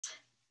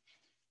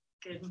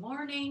Good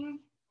morning.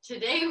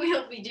 Today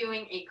we'll be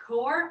doing a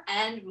core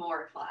and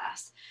more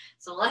class.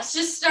 So let's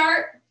just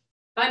start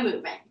by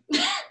moving.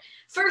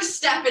 First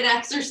step in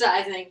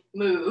exercising,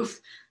 move.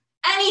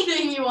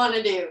 Anything you want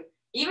to do.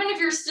 Even if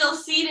you're still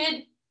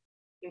seated,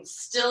 you can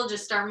still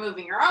just start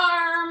moving your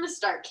arms,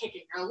 start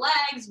kicking your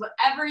legs,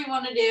 whatever you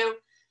want to do,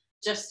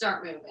 just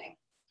start moving.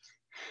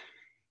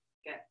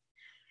 Good.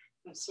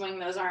 And swing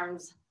those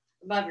arms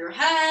above your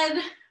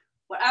head.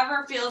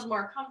 Whatever feels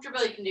more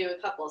comfortable, you can do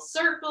a couple of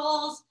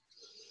circles.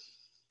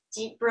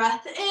 Deep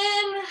breath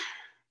in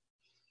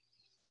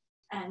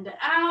and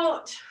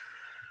out.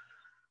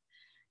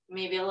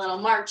 Maybe a little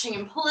marching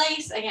in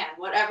place. Again,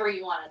 whatever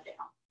you want to do.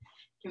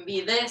 It can be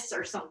this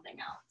or something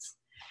else.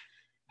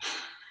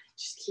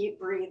 Just keep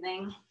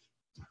breathing.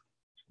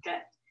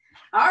 Good.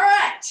 All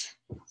right.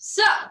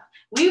 So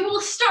we will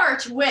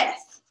start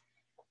with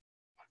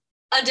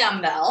a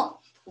dumbbell.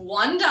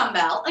 One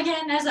dumbbell.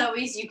 Again, as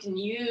always, you can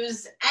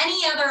use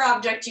any other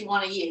object you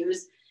want to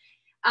use.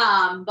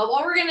 But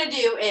what we're going to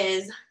do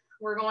is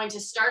we're going to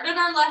start at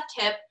our left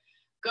hip,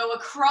 go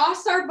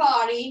across our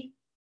body,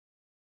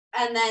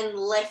 and then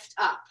lift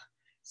up.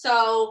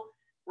 So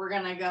we're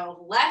going to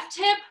go left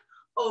hip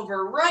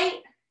over right,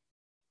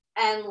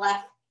 and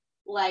left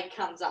leg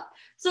comes up.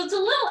 So it's a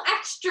little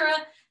extra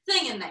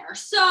thing in there.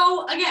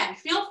 So again,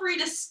 feel free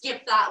to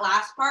skip that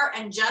last part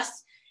and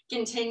just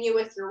continue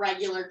with your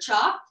regular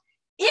chop.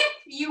 If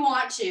you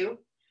want to,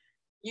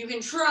 you can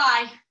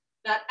try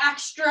that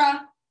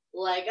extra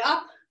leg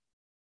up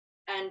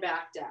and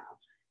back down.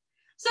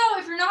 So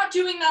if you're not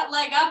doing that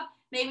leg up,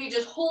 maybe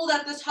just hold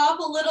at the top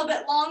a little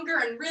bit longer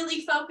and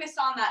really focus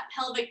on that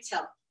pelvic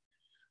tilt.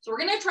 So we're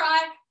gonna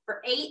try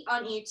for 8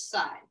 on each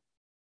side.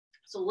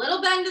 So a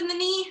little bend in the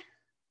knee,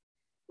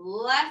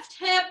 left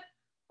hip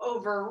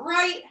over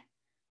right,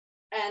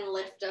 and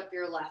lift up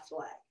your left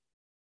leg.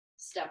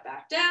 Step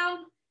back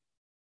down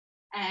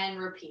and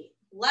repeat.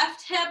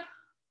 Left hip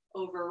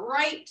over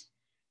right,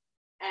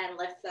 and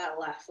lift that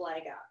left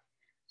leg up.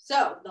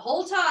 So the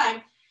whole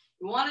time,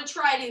 you wanna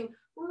try to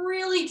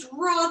really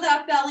draw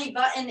that belly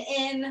button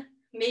in,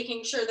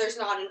 making sure there's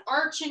not an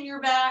arch in your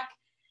back.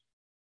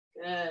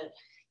 Good.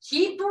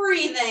 Keep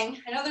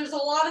breathing. I know there's a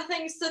lot of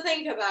things to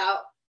think about,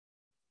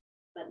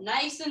 but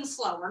nice and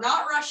slow. We're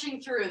not rushing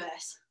through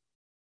this.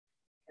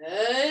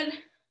 Good.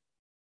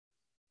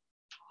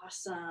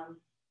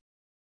 Awesome.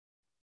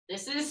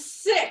 This is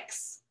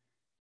 6.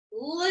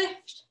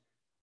 Lift,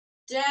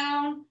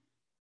 down,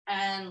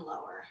 and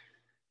lower.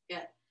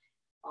 Good.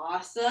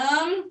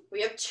 Awesome.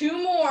 We have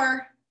 2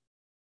 more.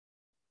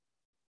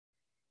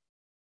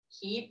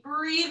 Keep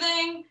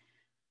breathing.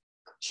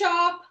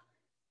 Chop,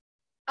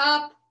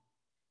 up,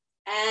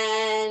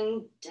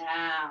 and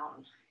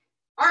down.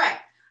 All right,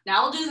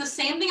 now we'll do the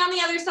same thing on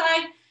the other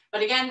side,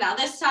 but again, now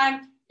this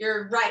time,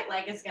 your right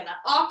leg is gonna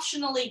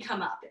optionally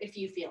come up if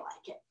you feel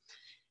like it.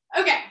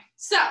 Okay,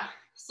 so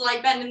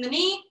slight bend in the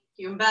knee.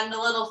 You can bend a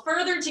little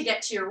further to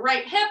get to your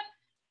right hip,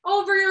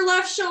 over your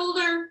left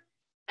shoulder,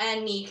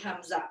 and knee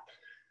comes up.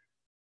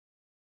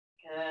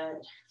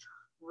 Good.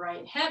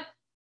 Right hip,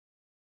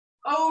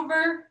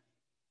 over,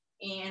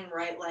 and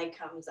right leg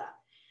comes up.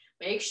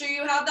 Make sure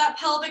you have that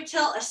pelvic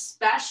tilt,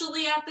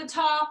 especially at the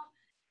top.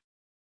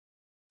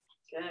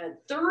 Good.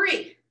 3.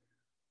 Good.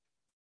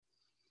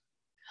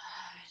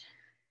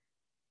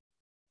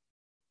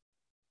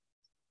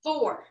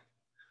 Four.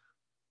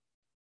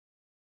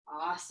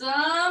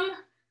 Awesome.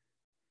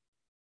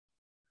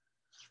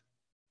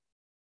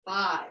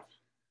 5.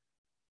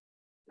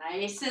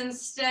 Nice and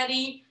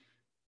steady.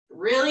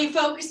 Really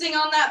focusing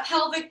on that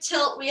pelvic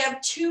tilt. We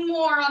have 2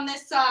 more on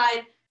this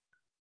side.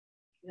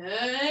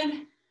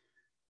 Good.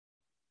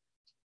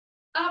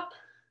 Up.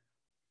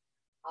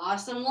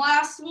 Awesome.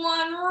 Last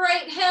one.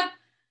 Right hip,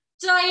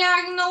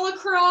 diagonal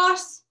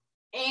across,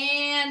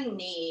 and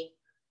knee.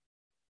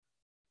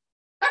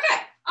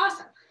 Okay,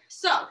 awesome.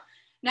 So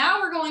now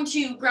we're going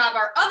to grab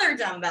our other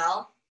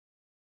dumbbell.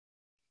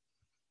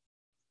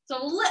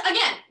 So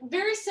again,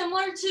 very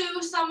similar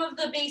to some of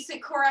the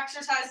basic core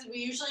exercises we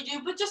usually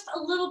do, but just a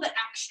little bit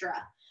extra.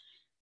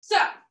 So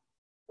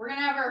we're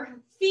gonna have our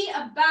feet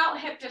about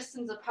hip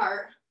distance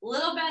apart,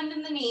 little bend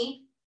in the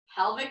knee,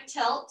 pelvic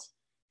tilt.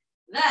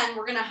 Then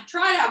we're gonna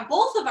try to have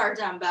both of our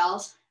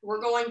dumbbells.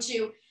 We're going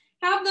to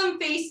have them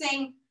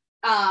facing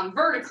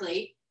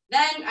vertically.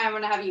 Then I'm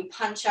gonna have you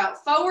punch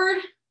out forward,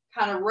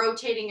 kind of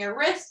rotating your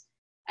wrist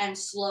and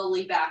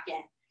slowly back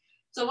in.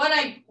 So what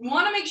I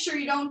wanna make sure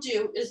you don't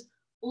do is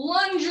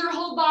lunge your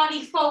whole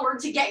body forward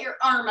to get your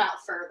arm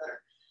out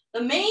further.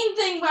 The main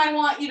thing I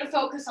want you to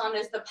focus on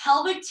is the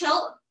pelvic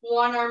tilt.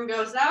 One arm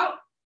goes out,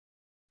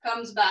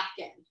 comes back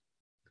in.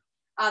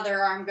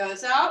 Other arm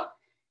goes out,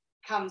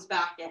 comes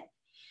back in.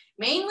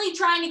 Mainly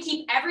trying to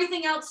keep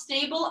everything else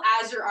stable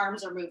as your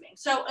arms are moving.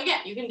 So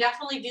again, you can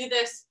definitely do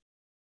this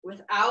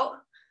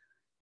without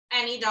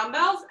any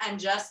dumbbells and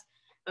just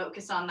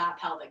focus on that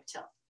pelvic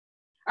tilt.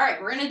 All right,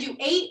 we're gonna do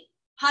 8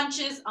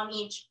 punches on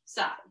each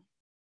side.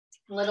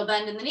 A little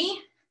bend in the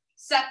knee,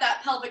 set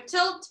that pelvic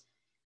tilt,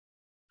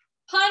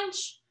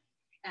 punch,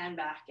 and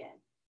back in.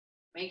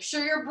 Make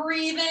sure you're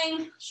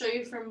breathing. Show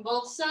you from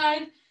both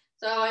sides.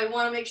 So I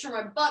want to make sure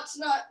my butt's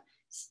not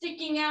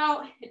sticking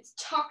out. It's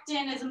tucked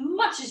in as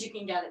much as you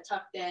can get it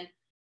tucked in.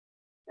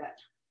 Good.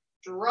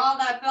 Draw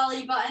that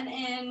belly button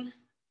in.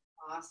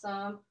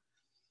 Awesome.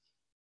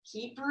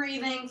 Keep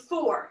breathing.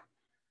 4.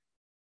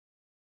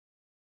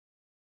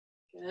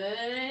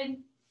 Good.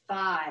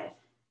 5.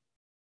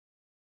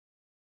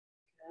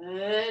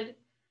 Good.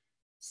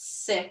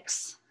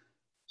 6.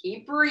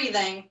 Keep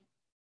breathing.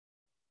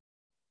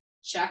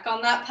 Check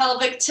on that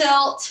pelvic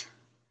tilt.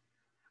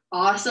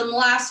 Awesome.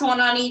 Last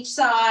one on each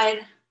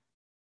side.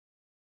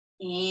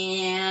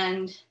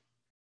 And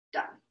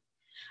done.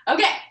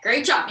 Okay,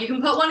 great job. You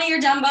can put one of your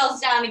dumbbells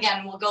down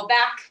again. We'll go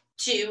back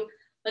to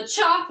the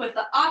chalk with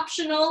the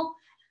optional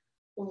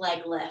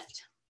leg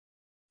lift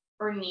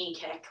or knee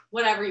kick,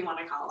 whatever you want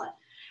to call it.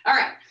 All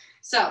right,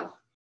 so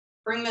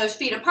bring those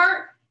feet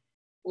apart,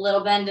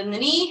 little bend in the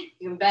knee.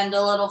 You can bend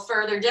a little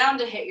further down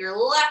to hit your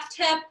left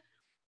hip,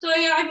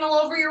 diagonal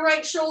over your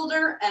right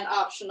shoulder, and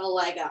optional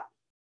leg up.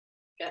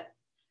 Good.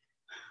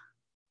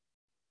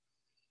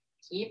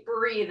 Keep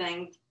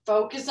breathing.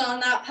 Focus on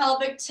that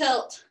pelvic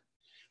tilt.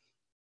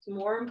 It's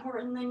more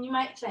important than you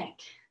might think.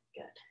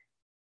 Good.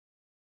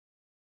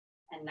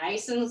 And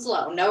nice and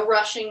slow, no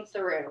rushing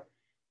through.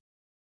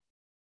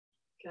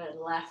 Good,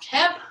 left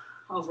hip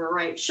over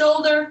right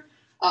shoulder,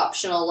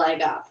 optional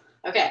leg up.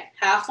 Okay,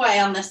 halfway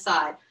on this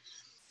side.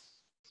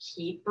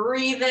 Keep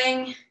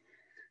breathing. Good.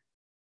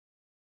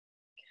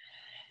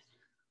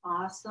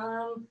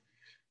 Awesome.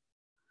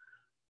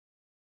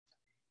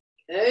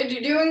 Good,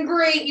 you're doing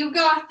great, you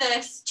got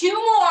this. 2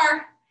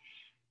 more.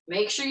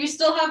 Make sure you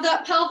still have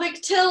that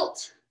pelvic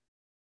tilt.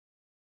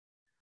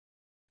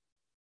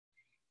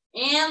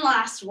 And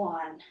last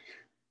one.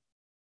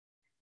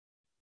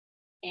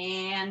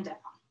 And down.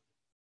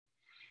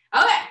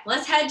 Okay,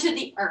 let's head to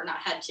the, or not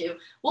head to,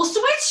 we'll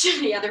switch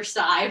to the other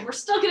side. We're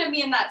still gonna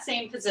be in that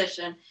same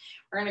position.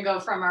 We're gonna go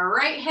from our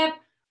right hip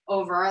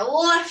over our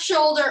left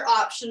shoulder,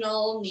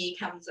 optional knee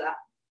comes up.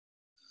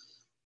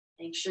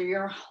 Make sure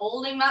you're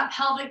holding that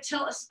pelvic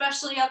tilt,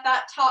 especially at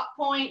that top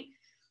point.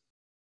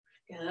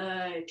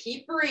 Good,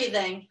 keep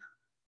breathing.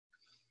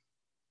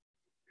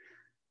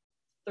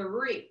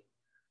 3.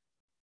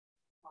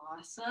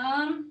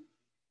 Awesome.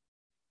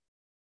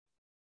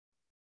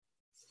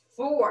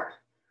 4.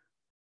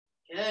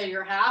 Good,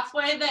 you're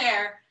halfway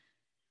there.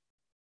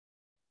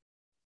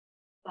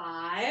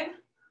 5.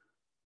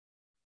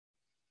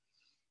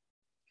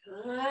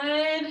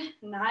 Good,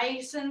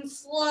 nice and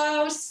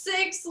slow.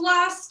 6,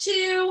 last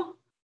 2.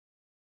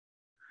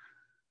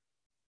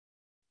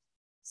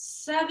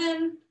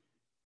 7.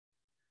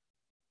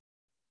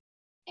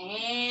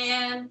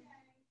 And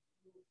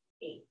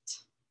 8.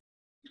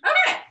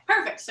 Okay,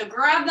 perfect. So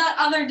grab that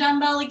other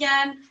dumbbell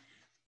again.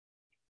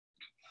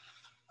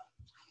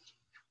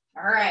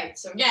 All right,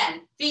 so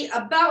again, feet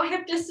about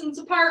hip distance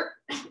apart.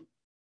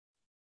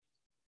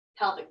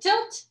 Pelvic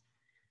tilt.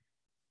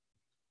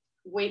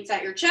 Weights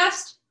at your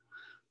chest.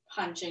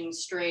 Punching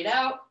straight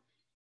out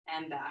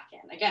and back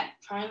in. Again,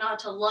 try not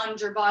to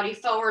lunge your body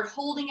forward,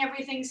 holding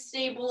everything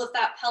stable with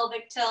that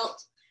pelvic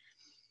tilt.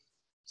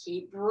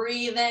 Keep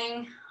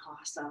breathing.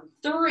 Awesome.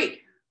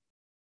 3.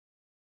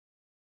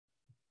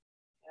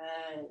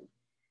 Good.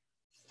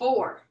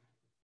 4.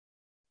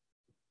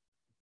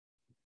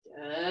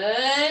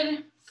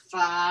 Good.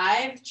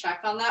 5.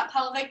 Check on that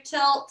pelvic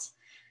tilt.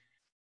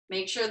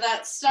 Make sure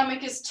that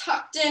stomach is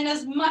tucked in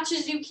as much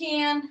as you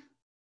can.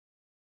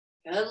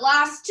 Good.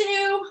 Last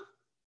 2.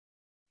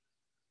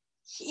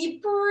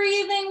 Keep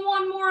breathing.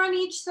 1 more on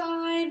each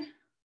side.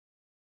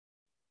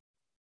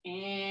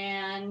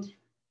 And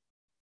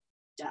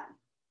done.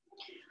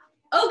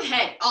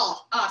 Okay,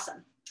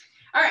 awesome.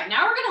 All right,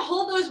 now we're gonna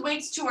hold those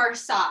weights to our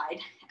side.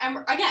 And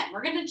again,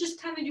 we're gonna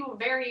just kind of do a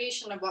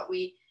variation of what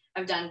we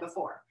have done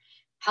before.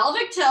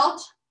 Pelvic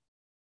tilt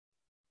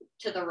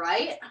to the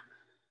right,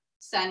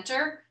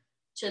 center,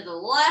 to the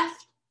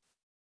left,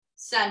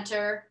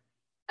 center,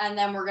 and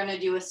then we're gonna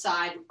do a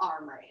side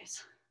arm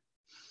raise.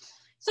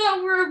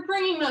 So we're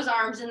bringing those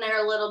arms in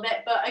there a little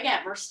bit, but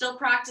again, we're still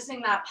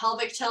practicing that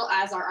pelvic tilt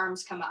as our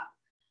arms come up.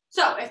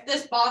 So if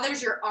this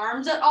bothers your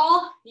arms at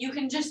all, you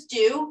can just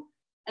do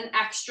an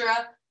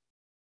extra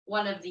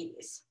one of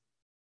these.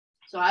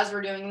 So as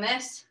we're doing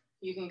this,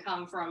 you can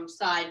come from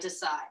side to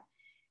side.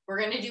 We're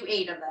gonna do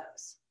 8 of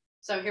those.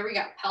 So here we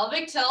go,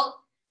 pelvic tilt,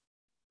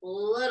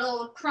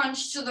 little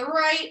crunch to the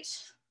right,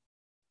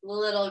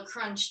 little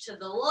crunch to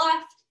the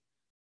left,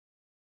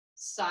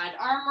 side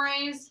arm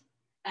raise,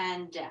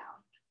 and down.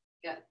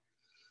 Good.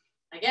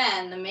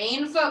 Again, the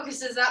main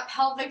focus is that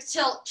pelvic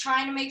tilt,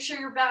 trying to make sure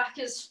your back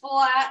is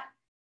flat.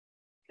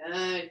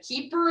 Good,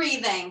 keep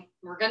breathing.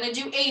 We're gonna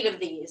do 8 of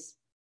these.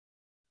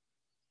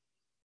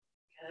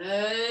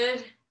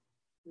 Good,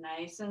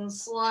 nice and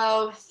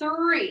slow.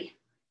 3.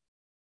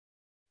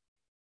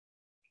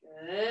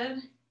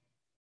 Good.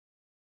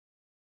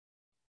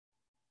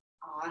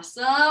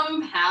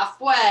 Awesome,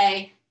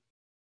 halfway.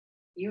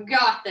 You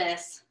got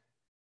this.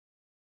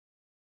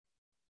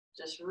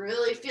 Just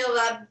really feel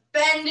that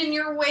bend in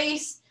your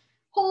waist.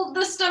 Hold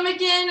the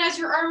stomach in as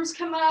your arms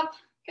come up.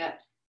 Good.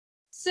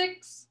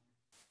 6.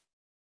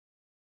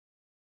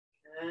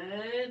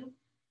 Good.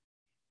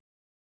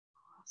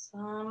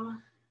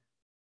 Awesome.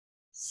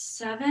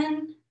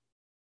 7.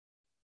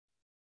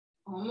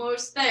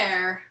 Almost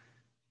there.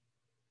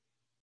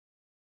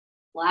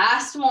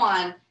 Last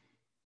one.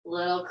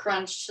 Little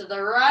crunch to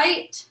the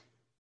right,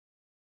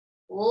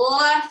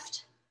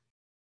 left,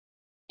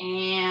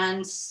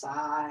 and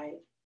side.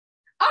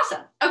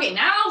 Awesome. Okay,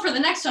 now for the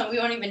next one, we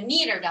won't even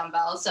need our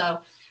dumbbells.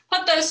 So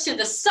put those to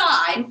the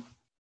side.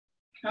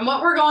 And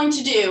what we're going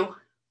to do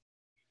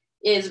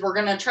is we're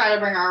gonna try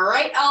to bring our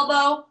right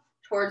elbow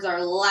towards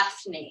our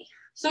left knee.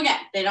 So again,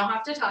 they don't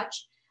have to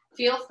touch.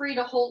 Feel free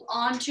to hold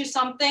on to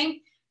something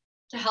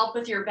to help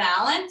with your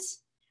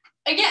balance.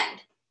 Again,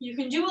 you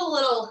can do a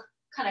little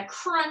kind of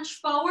crunch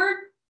forward,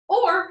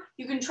 or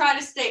you can try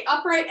to stay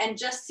upright and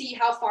just see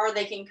how far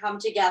they can come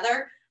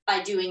together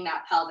by doing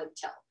that pelvic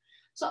tilt.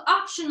 So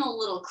optional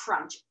little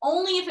crunch,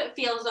 only if it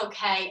feels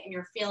okay and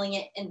you're feeling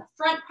it in the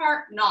front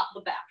part, not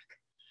the back.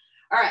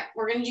 All right,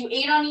 we're gonna do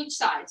 8 on each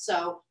side.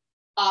 So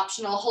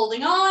optional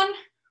holding on,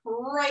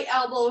 right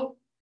elbow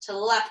to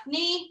left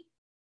knee,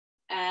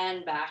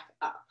 and back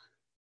up.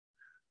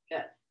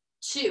 Good.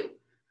 2.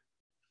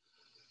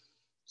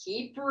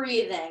 Keep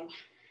breathing.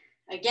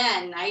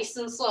 Again, nice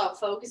and slow,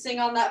 focusing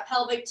on that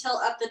pelvic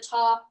tilt at the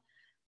top.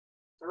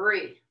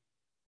 3.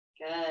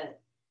 Good.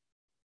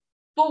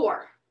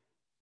 4.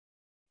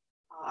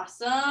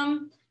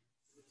 Awesome.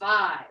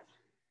 5.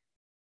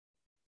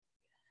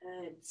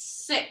 Good.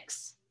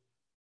 6.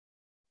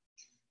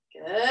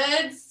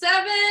 Good.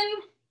 7.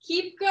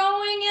 Keep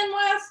going. And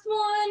last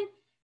one.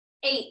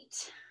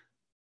 8.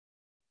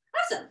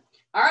 Awesome.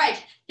 All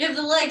right. Give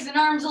the legs and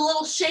arms a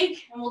little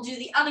shake, and we'll do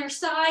the other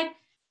side.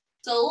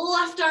 So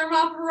left arm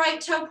up,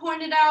 right toe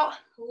pointed out,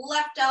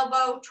 left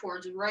elbow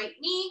towards right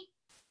knee.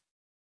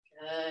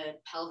 Good.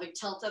 Pelvic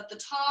tilt at the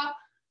top.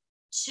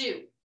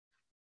 2.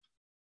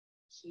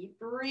 Keep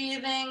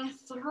breathing.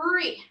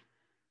 3.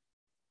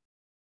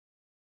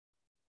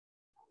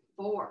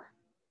 4.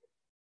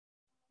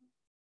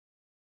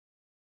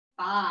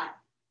 5.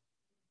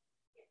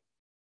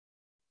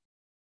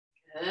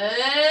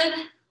 Good.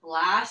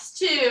 Last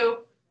 2.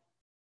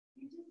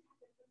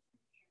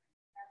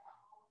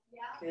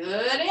 Good,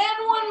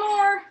 and one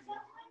more.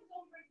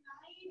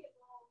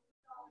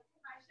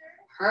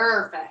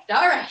 Perfect,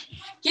 all right.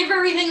 Give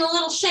everything a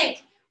little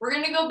shake. We're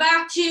gonna go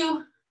back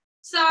to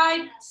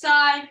side,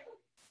 side,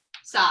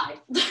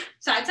 side.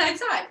 Side, side,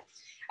 side.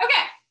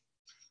 Okay,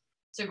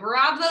 so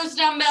grab those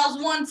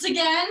dumbbells once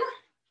again.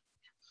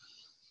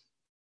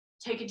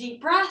 Take a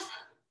deep breath.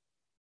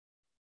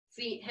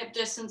 Feet hip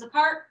distance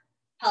apart.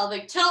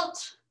 Pelvic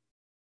tilt.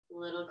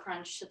 Little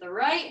crunch to the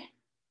right.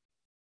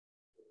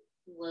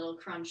 Little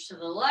crunch to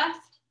the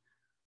left,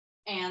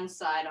 and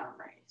side arm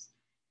raise.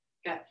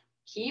 Good.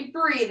 Keep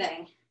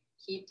breathing.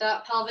 Keep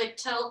that pelvic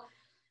tilt.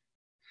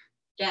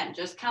 Again,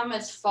 just come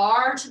as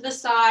far to the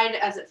side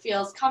as it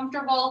feels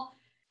comfortable,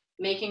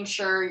 making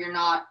sure you're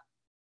not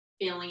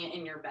feeling it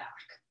in your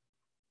back,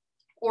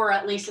 or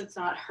at least it's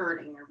not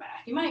hurting your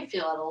back. You might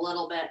feel it a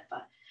little bit,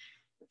 but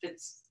if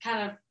it's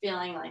kind of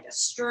feeling like a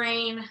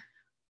strain,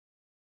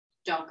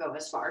 don't go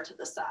as far to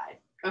the side.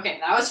 Okay,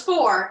 that was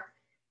 4.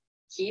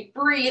 Keep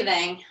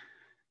breathing.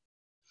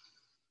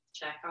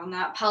 Check on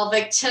that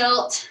pelvic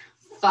tilt.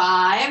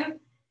 5.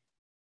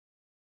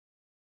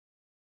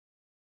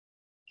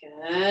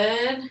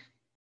 Good.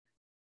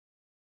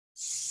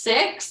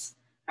 6.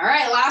 All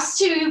right, last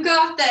 2, you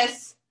got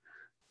this.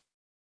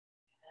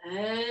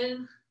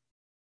 Good.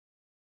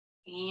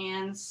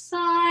 And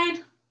side.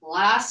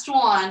 Last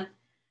one.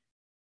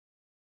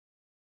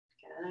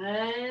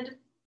 Good.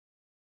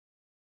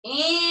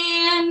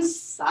 And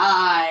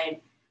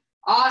side.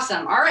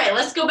 Awesome. All right,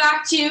 let's go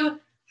back to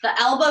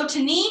the elbow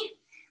to knee.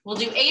 We'll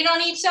do 8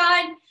 on each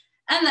side,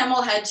 and then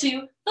we'll head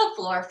to the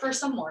floor for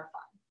some more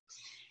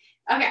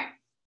fun. Okay,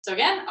 so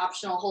again,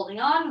 optional holding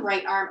on,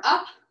 right arm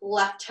up,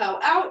 left toe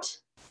out,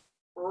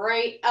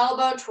 right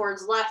elbow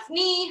towards left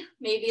knee,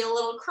 maybe a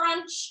little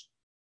crunch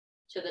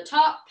to the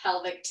top,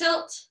 pelvic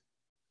tilt.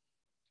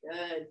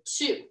 Good.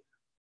 2.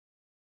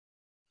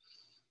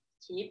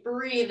 Keep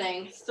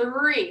breathing.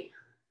 3.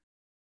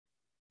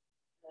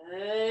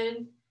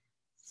 Good.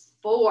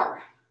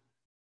 4.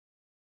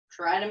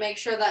 Try to make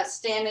sure that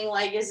standing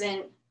leg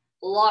isn't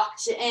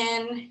locked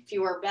in if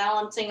you are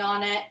balancing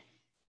on it.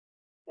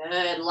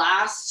 Good.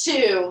 Last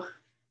 2.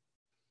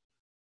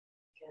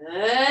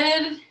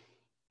 Good.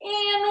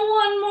 And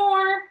one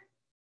more.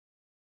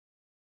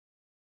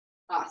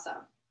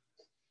 Awesome.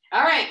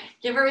 All right,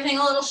 give everything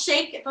a little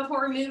shake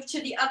before we move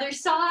to the other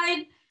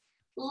side.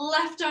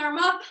 Left arm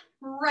up,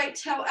 right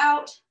toe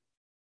out,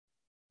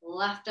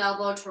 left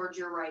elbow towards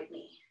your right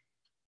knee.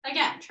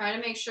 Again, try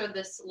to make sure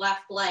this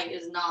left leg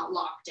is not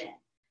locked in.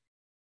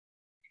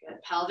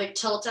 Good. Pelvic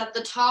tilt at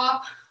the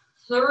top.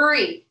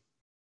 3.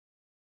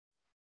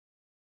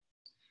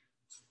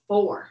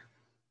 4.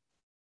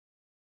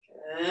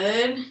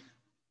 Good.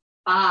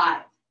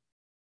 5.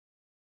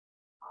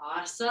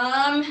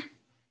 Awesome.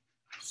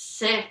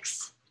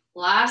 6.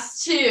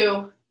 Last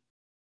 2,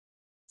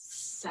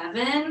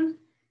 7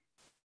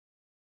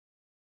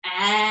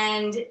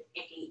 and 8.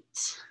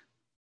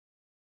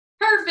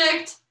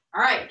 Perfect.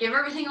 All right, give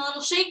everything a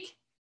little shake.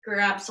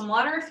 Grab some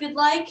water if you'd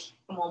like,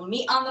 and we'll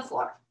meet on the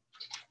floor.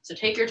 So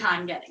take your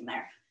time getting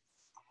there.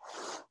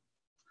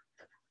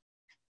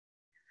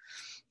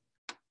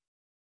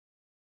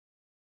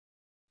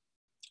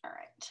 All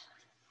right.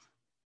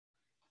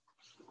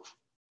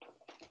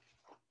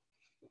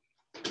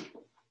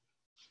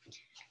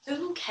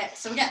 Okay,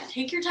 so again,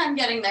 take your time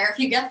getting there. If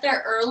you get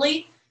there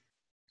early,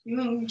 you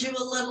can do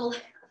a little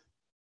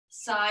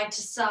side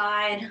to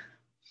side,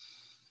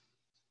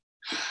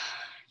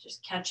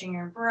 just catching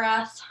your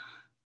breath.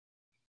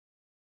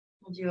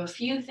 We'll do a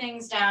few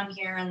things down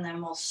here and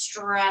then we'll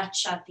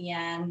stretch at the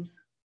end.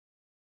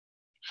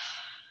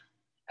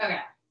 Okay,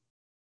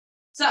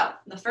 so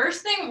the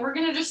first thing we're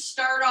gonna just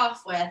start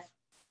off with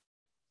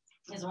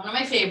is one of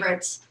my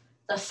favorites,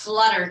 the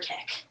flutter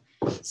kick.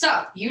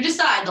 So you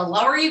decide, the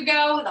lower you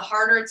go, the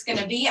harder it's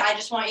gonna be. I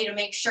just want you to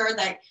make sure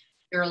that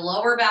your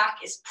lower back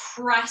is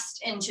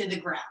pressed into the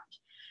ground.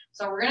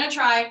 So we're gonna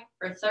try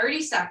for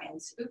 30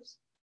 seconds. Oops,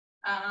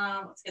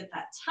 let's get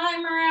that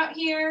timer out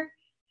here.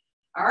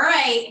 All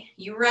right,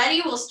 you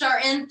ready? We'll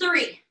start in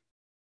 3,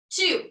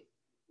 2,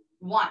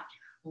 1.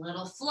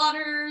 Little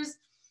flutters.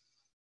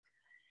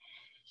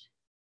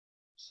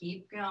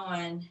 Keep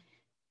going.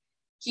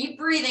 Keep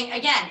breathing.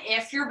 Again,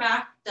 if your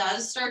back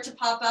does start to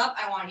pop up,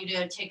 I want you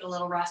to take a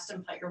little rest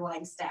and put your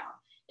legs down.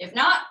 If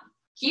not,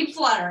 keep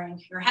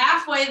fluttering. You're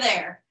halfway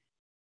there.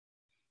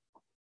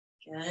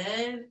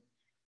 Good.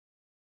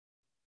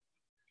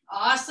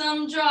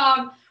 Awesome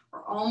job.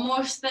 We're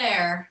almost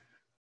there.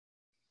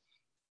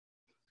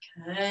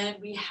 Good.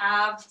 We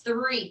have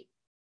 3,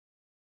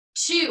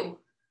 2,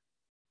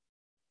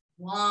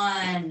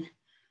 1.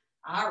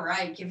 All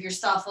right. Give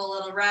yourself a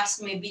little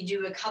rest. Maybe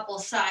do a couple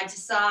side to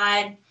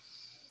side.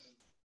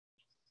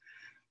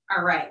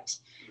 All right.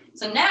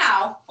 So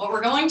now what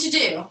we're going to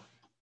do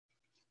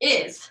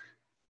is,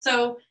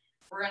 so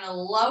we're going to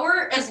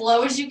lower as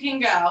low as you can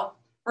go.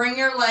 Bring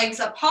your legs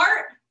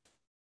apart,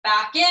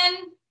 back in,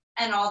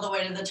 and all the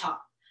way to the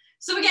top.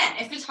 So again,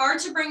 if it's hard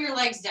to bring your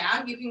legs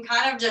down, you can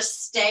kind of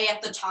just stay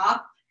at the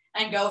top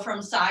and go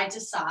from side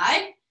to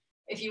side.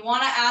 If you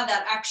want to add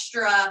that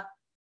extra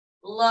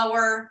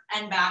lower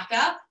and back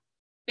up,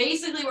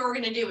 basically what we're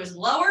going to do is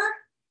lower,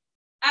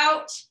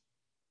 out,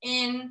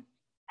 in,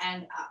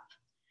 and up.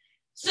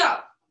 So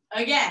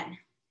again,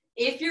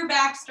 if your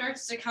back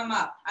starts to come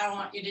up, I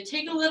want you to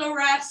take a little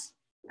rest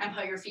and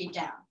put your feet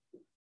down.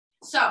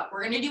 So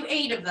we're going to do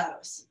 8 of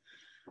those.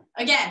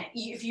 Again,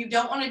 if you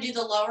don't want to do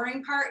the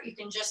lowering part, you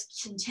can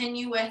just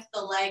continue with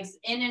the legs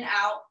in and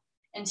out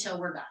until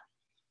we're done.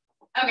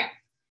 Okay,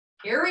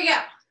 here we go.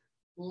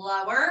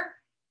 Lower,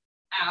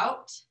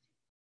 out,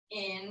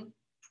 in,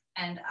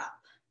 and up.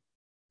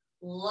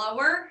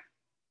 Lower,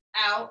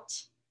 out,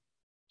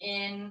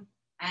 in,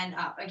 and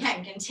up.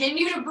 Again,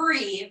 continue to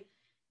breathe.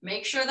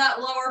 Make sure that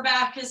lower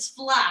back is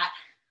flat.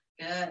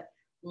 Good.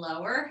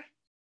 Lower,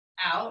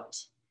 out,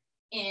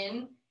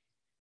 in,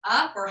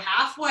 up. We're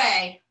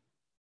halfway.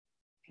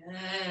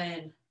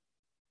 Good.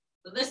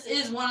 So this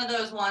is one of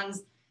those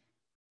ones,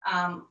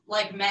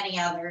 like many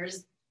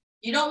others,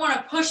 you don't want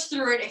to push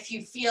through it if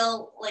you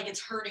feel like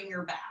it's hurting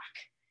your back.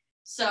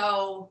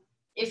 So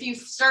if you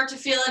start to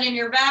feel it in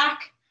your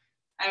back,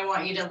 I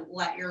want you to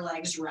let your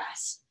legs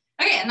rest.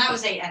 Okay, and that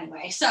was 8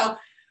 anyway. So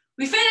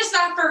we finished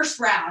that first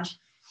round.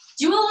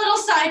 Do a little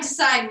side to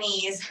side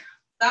knees.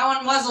 That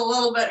one was a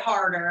little bit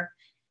harder.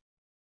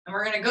 And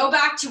we're going to go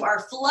back to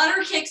our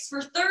flutter kicks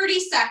for 30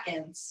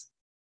 seconds.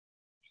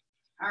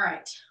 All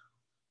right,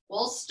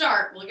 we'll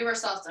start. We'll give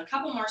ourselves a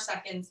couple more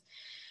seconds.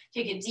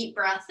 Take a deep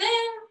breath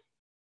in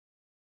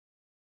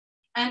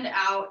and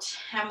out.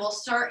 And we'll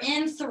start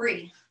in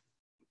 3,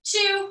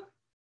 2,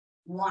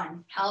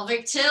 1.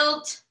 Pelvic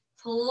tilt,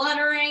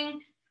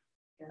 fluttering.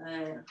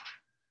 Good.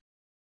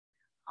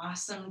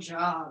 Awesome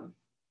job.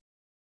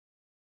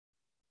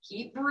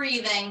 Keep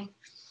breathing.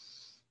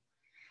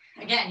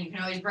 Again, you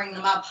can always bring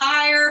them up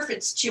higher if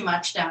it's too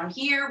much down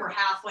here. We're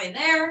halfway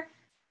there.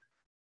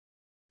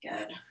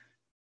 Good.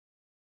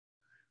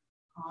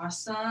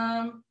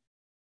 Awesome.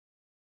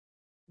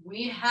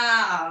 We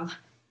have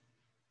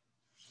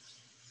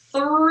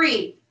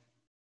 3,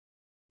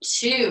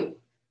 2,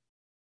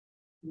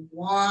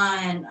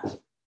 1.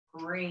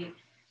 Great.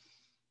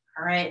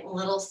 All right,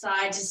 little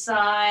side to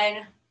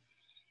side.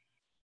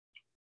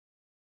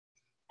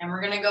 And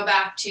we're going to go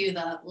back to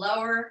the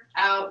lower,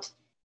 out,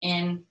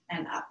 in,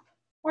 and up.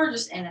 Or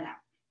just in and out.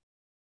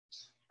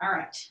 All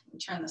right, let me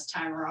turn this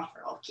timer off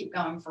or I'll keep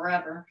going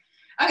forever.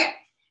 Okay,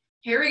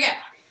 here we go.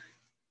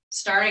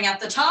 Starting at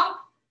the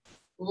top,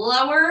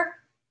 lower,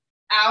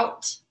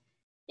 out,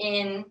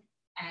 in,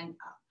 and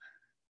up.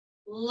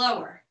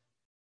 Lower,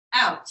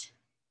 out,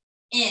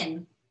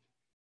 in,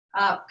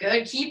 up.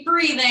 Good, keep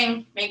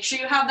breathing. Make sure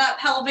you have that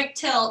pelvic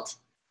tilt.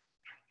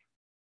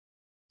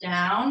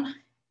 Down,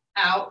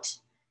 out,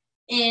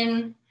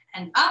 in,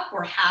 and up.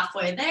 We're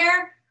halfway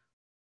there.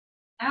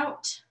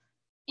 Out,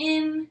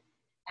 in,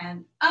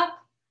 and up,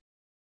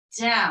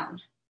 down,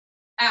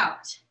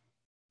 out,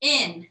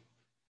 in,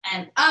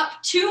 and up.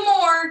 2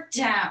 more,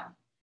 down,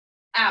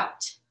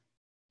 out,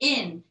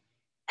 in,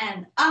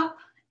 and up.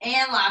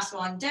 And last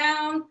one,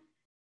 down,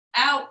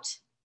 out,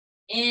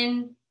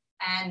 in,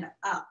 and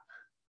up.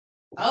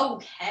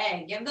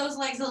 Okay, give those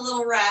legs a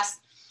little rest.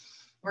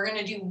 We're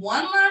gonna do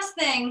one last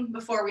thing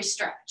before we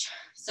stretch.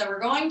 So we're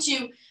going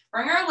to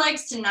bring our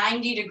legs to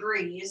 90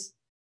 degrees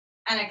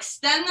and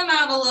extend them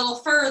out a little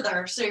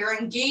further so you're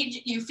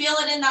engaged, you feel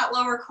it in that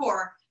lower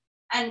core.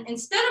 And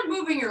instead of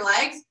moving your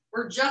legs,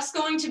 we're just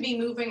going to be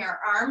moving our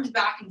arms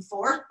back and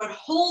forth, but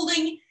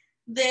holding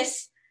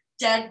this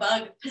dead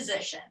bug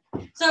position.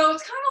 So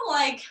it's kind of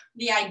like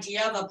the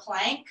idea of a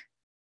plank,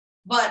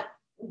 but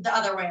the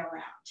other way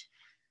around.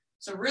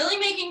 So really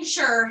making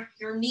sure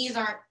your knees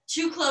aren't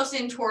too close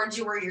in towards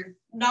you where you're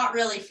not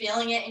really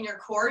feeling it in your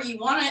core. You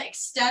want to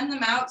extend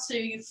them out so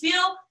you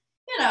feel,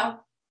 you know,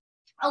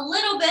 a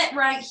little bit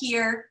right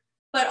here,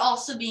 but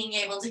also being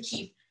able to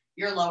keep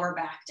your lower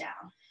back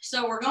down.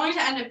 So we're going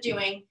to end up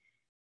doing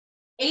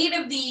 8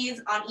 of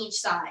these on each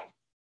side.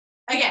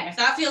 Again, if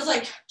that feels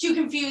like too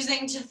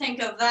confusing to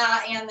think of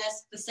that and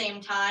this at the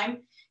same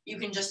time, you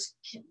can just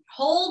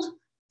hold.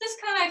 This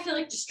kind of, I feel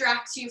like,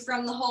 distracts you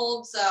from the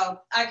hold, so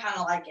I kind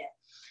of like it.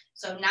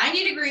 So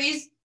 90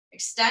 degrees,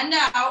 extend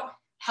out,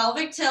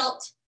 pelvic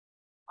tilt,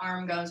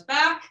 arm goes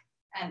back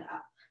and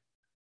up.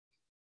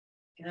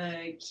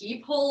 Good,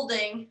 keep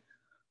holding.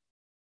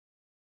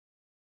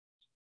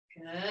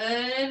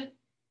 Good.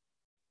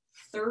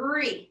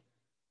 3.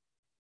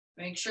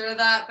 Make sure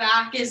that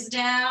back is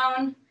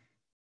down.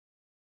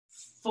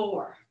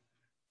 4.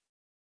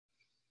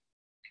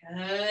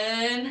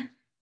 Good.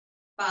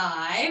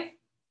 5.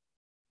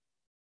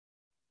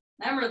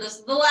 Remember, this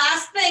is the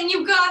last thing.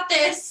 You got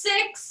this.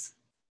 6.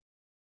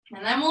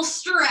 And then we'll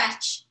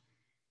stretch.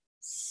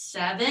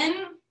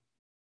 7.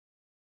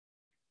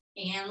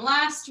 And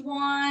last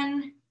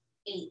one,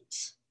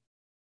 8.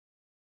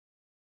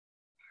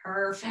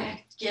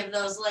 Perfect. Give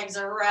those legs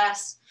a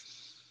rest.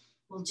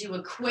 We'll do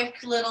a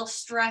quick little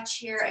stretch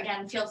here.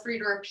 Again, feel free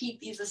to repeat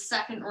these a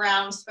second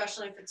round,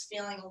 especially if it's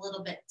feeling a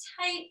little bit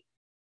tight,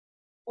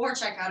 or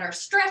check out our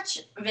stretch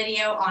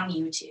video on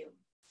YouTube.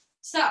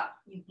 So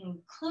you can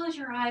close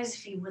your eyes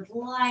if you would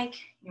like.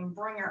 You can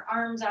bring your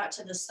arms out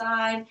to the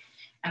side,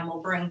 and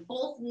we'll bring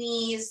both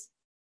knees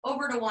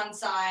over to one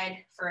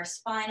side for a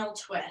spinal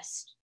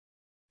twist.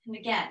 And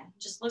again,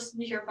 just listen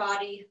to your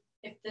body.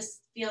 If this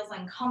feels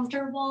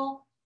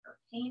uncomfortable or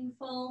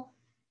painful,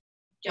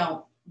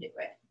 don't do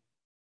it.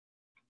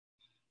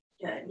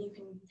 Good. You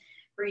can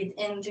breathe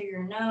in through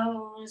your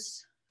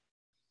nose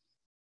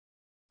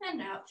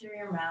and out through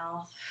your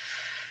mouth.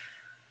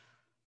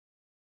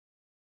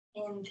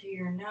 In through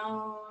your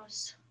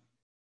nose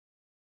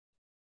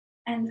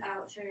and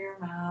out through your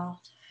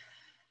mouth.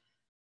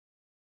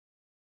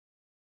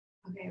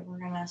 Okay, we're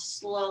gonna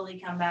slowly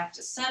come back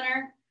to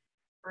center.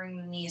 Bring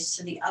the knees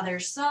to the other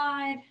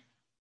side.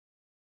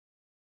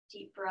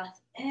 Deep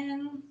breath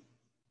in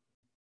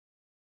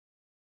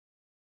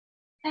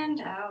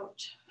and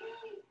out.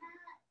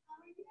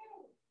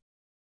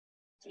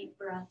 Deep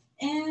breath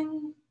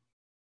in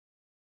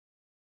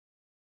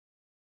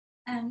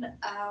and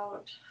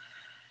out.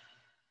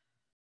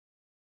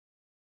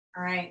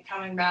 All right,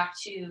 coming back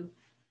to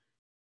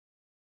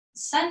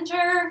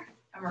center,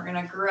 and we're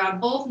gonna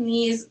grab both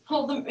knees,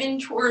 pull them in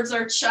towards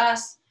our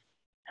chest,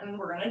 and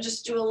we're gonna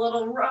just do a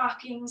little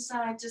rocking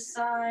side to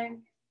side.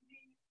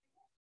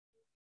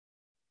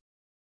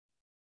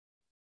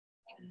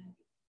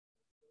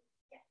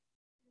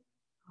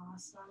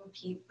 Awesome,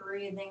 keep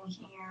breathing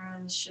here.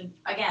 This should,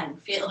 again,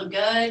 feel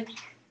good,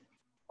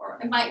 or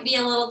it might be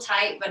a little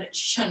tight, but it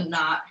should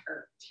not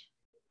hurt.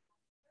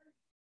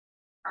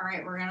 All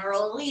right, we're gonna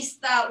release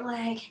that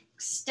leg,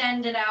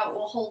 extend it out.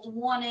 We'll hold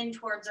one in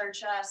towards our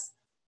chest.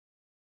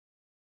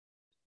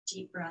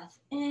 Deep breath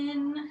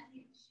in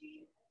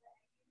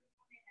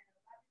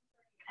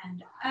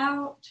and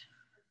out.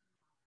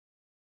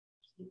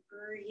 Keep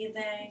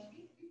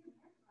breathing.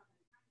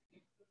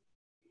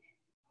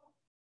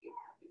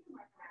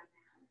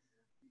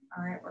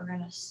 All right, we're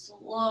gonna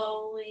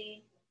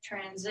slowly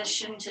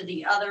transition to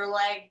the other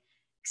leg,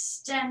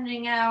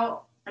 extending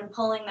out and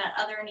pulling that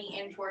other knee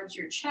in towards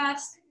your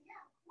chest.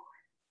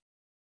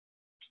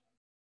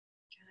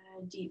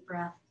 Good, deep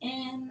breath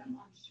in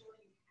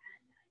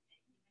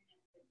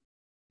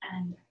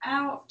and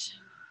out.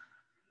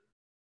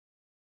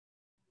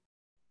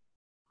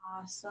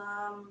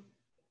 Awesome.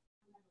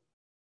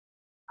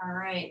 All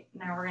right,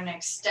 now we're gonna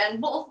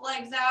extend both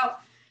legs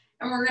out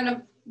and we're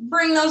gonna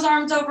bring those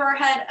arms over our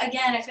head.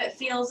 Again, if it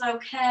feels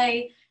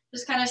okay,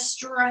 just kind of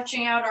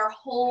stretching out our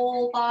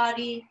whole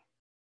body.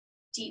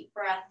 Deep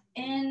breath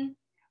in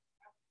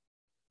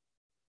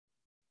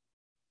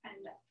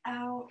and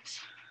out.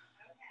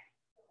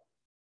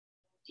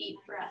 Deep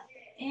breath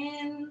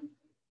in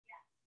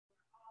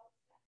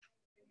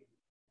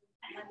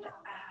and out.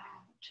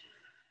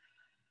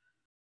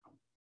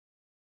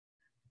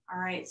 All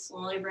right,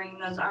 slowly bringing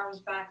those arms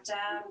back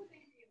down.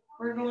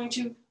 We're going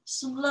to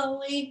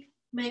slowly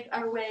make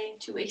our way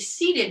to a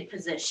seated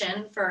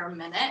position for a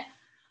minute.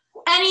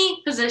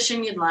 Any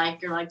position you'd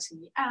like. Your legs can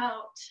be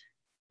out,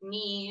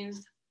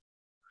 knees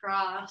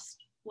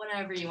crossed,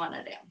 whatever you want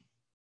to do.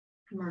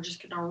 And we're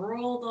just going to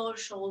roll those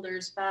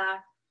shoulders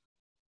back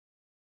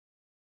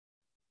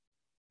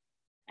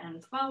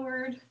and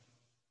forward.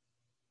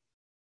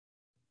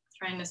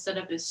 Trying to sit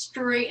up as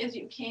straight as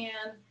you can.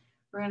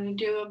 We're going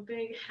to do a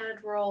big head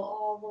roll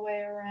all the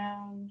way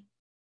around.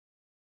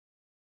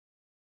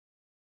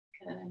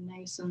 Good,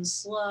 nice and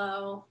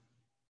slow.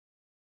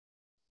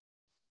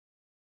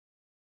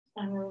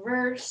 And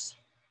reverse.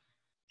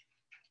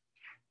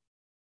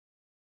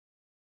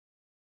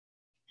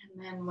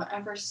 And then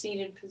whatever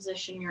seated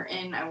position you're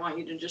in, I want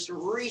you to just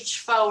reach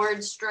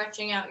forward,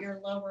 stretching out your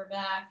lower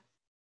back.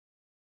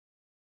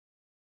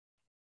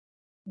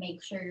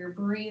 Make sure you're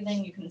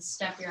breathing. You can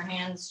step your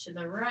hands to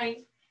the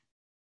right.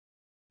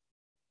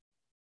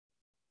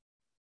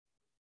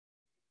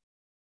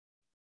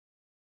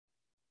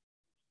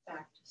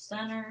 Back to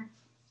center.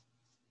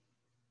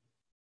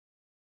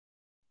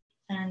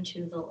 And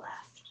to the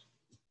left.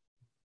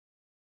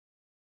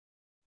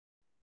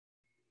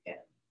 Good.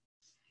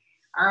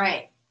 All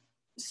right.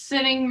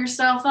 Sitting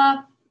yourself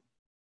up.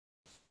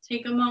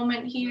 Take a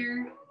moment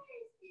here.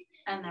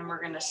 And then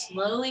we're going to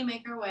slowly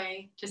make our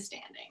way to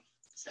standing.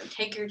 So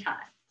take your time.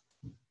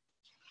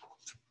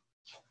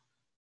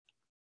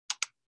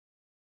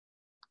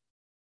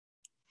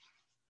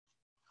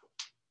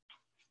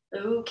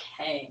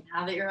 Okay,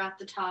 now that you're at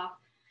the top,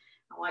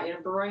 I want you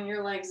to bring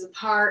your legs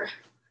apart.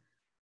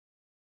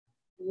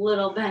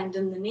 Little bend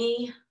in the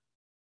knee.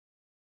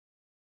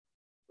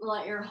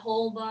 Let your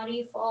whole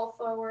body fall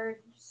forward,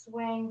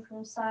 swing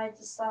from side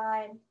to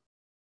side.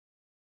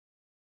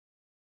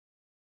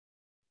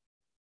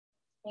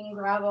 And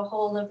grab a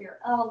hold of your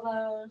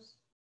elbows.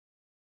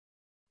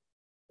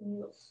 And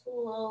you'll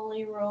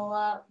slowly roll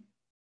up.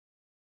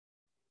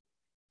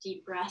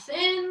 Deep breath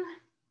in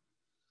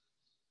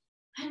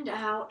and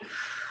out.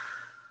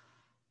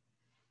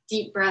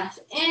 Deep breath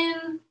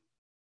in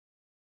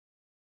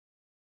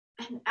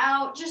and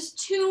out. Just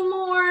two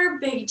more.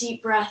 Big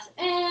deep breath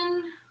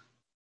in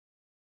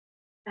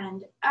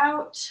and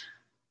out.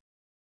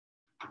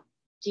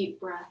 Deep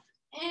breath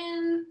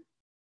in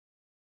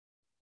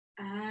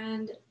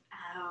and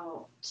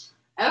out.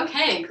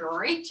 Okay,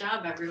 great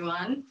job,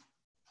 everyone.